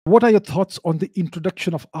What are your thoughts on the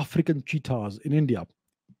introduction of African cheetahs in India?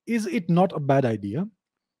 Is it not a bad idea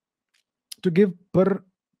to give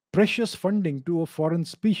precious funding to a foreign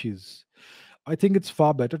species? I think it's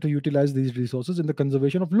far better to utilize these resources in the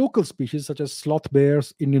conservation of local species such as sloth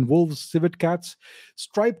bears, Indian wolves, civet cats,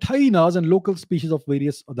 striped hyenas, and local species of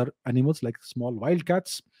various other animals like small wild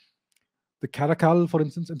cats, the caracal, for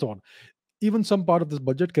instance, and so on. Even some part of this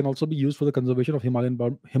budget can also be used for the conservation of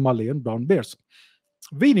Himalayan brown bears.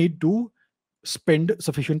 We need to spend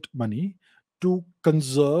sufficient money to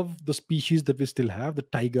conserve the species that we still have, the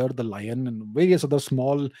tiger, the lion, and various other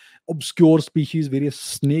small obscure species, various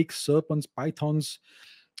snakes, serpents, pythons,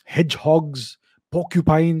 hedgehogs,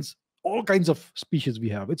 porcupines, all kinds of species we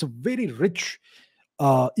have. It's a very rich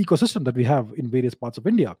ecosystem that we have in various parts of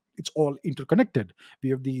India. It's all interconnected. We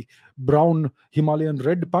have the brown Himalayan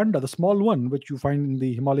red panda, the small one, which you find in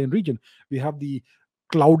the Himalayan region. We have the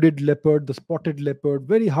clouded leopard, the spotted leopard,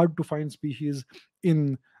 very hard to find species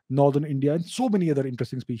in northern India, and so many other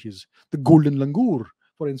interesting species. The golden langur,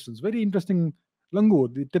 for instance, very interesting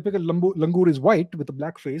langur. The typical langur is white with a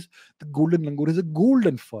black face. The golden langur is a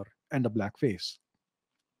golden fur and a black face.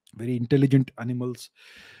 Very intelligent animals,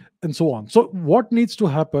 and so on. So what needs to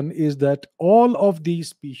happen is that all of these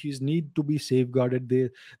species need to be safeguarded.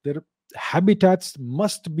 Their habitats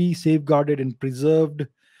must be safeguarded and preserved.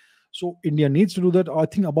 So India needs to do that. I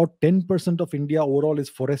think about 10% of India overall is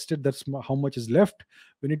forested. That's how much is left.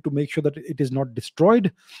 We need to make sure that it is not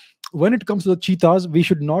destroyed. When it comes to the cheetahs, we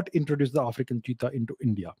should not introduce the African cheetah into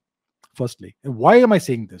India, firstly. And why am I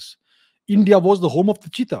saying this? India was the home of the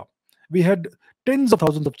cheetah. We had tens of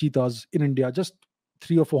thousands of cheetahs in India just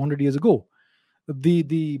 300 or 400 years ago.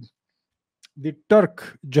 The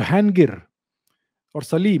Turk Jahangir or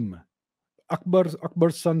Salim, Akbar's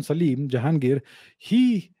son Salim Jahangir,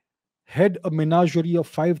 he had a menagerie of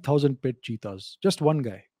 5,000 pet cheetahs. Just one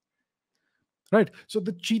guy, right? So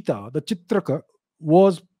the cheetah, the chitraka,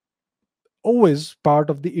 was always part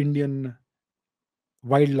of the Indian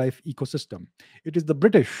wildlife ecosystem. It is the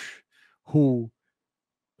British who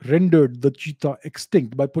rendered the cheetah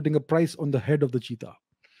extinct by putting a price on the head of the cheetah.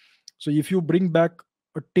 So if you bring back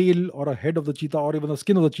a tail or a head of the cheetah or even the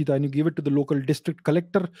skin of the cheetah and you give it to the local district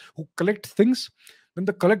collector who collects things, then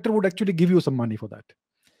the collector would actually give you some money for that.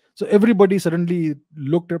 So everybody suddenly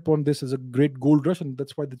looked upon this as a great gold rush, and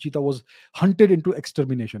that's why the cheetah was hunted into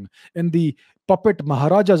extermination. And the puppet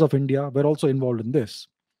Maharajas of India were also involved in this,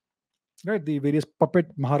 right? The various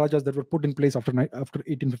puppet Maharajas that were put in place after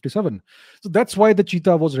 1857. So that's why the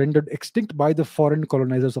cheetah was rendered extinct by the foreign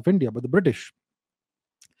colonizers of India, by the British.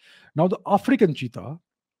 Now, the African cheetah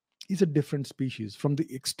is a different species from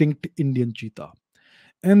the extinct Indian cheetah.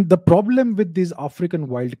 And the problem with these African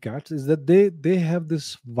wildcats is that they have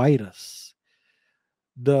this virus,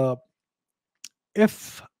 the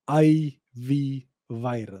FIV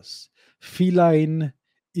virus, feline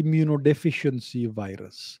immunodeficiency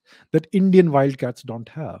virus, that Indian wildcats don't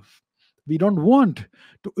have. We don't want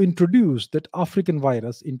to introduce that African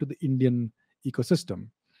virus into the Indian ecosystem.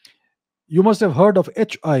 You must have heard of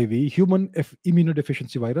HIV,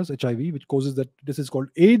 immunodeficiency virus, HIV, which causes that. This is called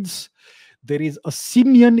AIDS. There is a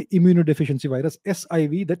simian immunodeficiency virus,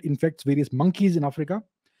 SIV, that infects various monkeys in Africa.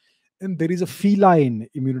 And there is a feline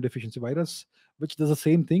immunodeficiency virus, which does the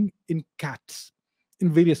same thing in cats,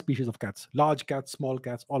 in various species of cats, large cats, small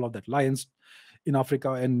cats, all of that, lions in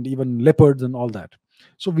Africa, and even leopards and all that.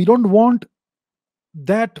 So we don't want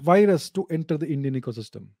that virus to enter the Indian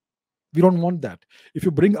ecosystem. We don't want that. If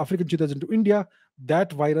you bring African cheetahs into India,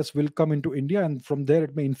 that virus will come into India, and from there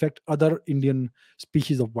it may infect other Indian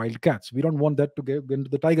species of wild cats. We don't want that to get into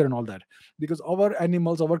the tiger and all that, because our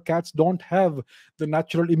animals, our cats, don't have the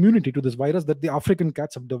natural immunity to this virus that the African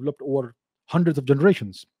cats have developed over hundreds of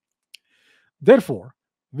generations. Therefore,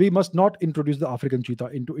 we must not introduce the African cheetah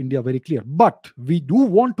into India, very clear. But we do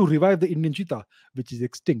want to revive the Indian cheetah, which is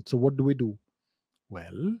extinct. So what do we do?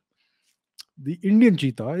 Well, the Indian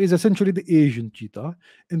cheetah is essentially the Asian cheetah,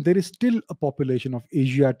 and there is still a population of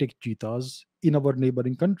Asiatic cheetahs in our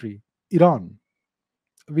neighboring country, Iran.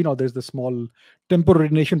 We know there's the small temporary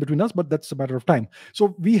nation between us, but that's a matter of time.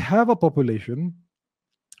 So we have a population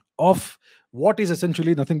of what is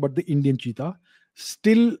essentially nothing but the Indian cheetah,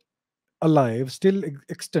 still alive, still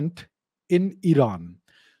extant in Iran.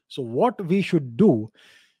 So what we should do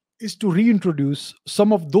is to reintroduce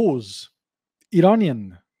some of those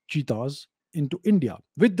Iranian cheetahs into India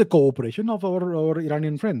with the cooperation of our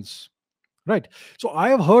Iranian friends. Right. So I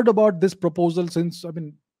have heard about this proposal since,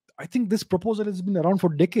 I think this proposal has been around for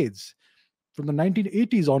decades. From the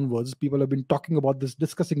 1980s onwards, people have been talking about this,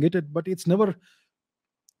 discussing it, but it's never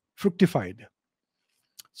fructified.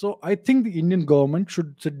 So I think the Indian government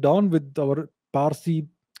should sit down with our Parsi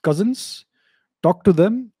cousins, talk to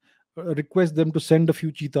them, request them to send a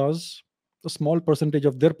few cheetahs, a small percentage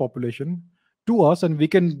of their population, to us, and we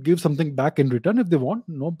can give something back in return if they want.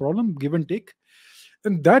 No problem, give and take.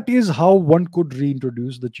 And that is how one could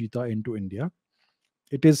reintroduce the cheetah into India.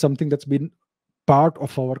 It is something that's been part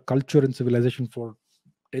of our culture and civilization for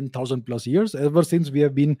 10,000 plus years. Ever since we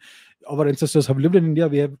have been, our ancestors have lived in India,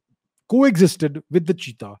 we have coexisted with the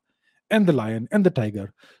cheetah and the lion and the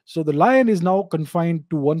tiger. So the lion is now confined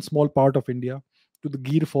to one small part of India, to the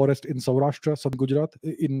Gir forest in Saurashtra, South Gujarat,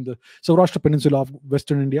 in the Saurashtra Peninsula of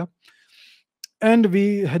Western India. And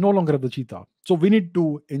we no longer have the cheetah. So we need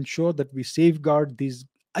to ensure that we safeguard these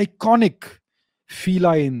iconic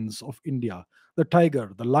felines of India, the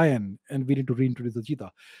tiger, the lion, and we need to reintroduce the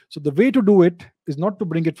cheetah. So the way to do it is not to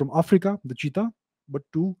bring it from Africa, the cheetah, but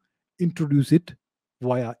to introduce it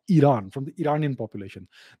via Iran, from the Iranian population.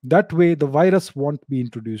 That way, the virus won't be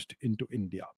introduced into India.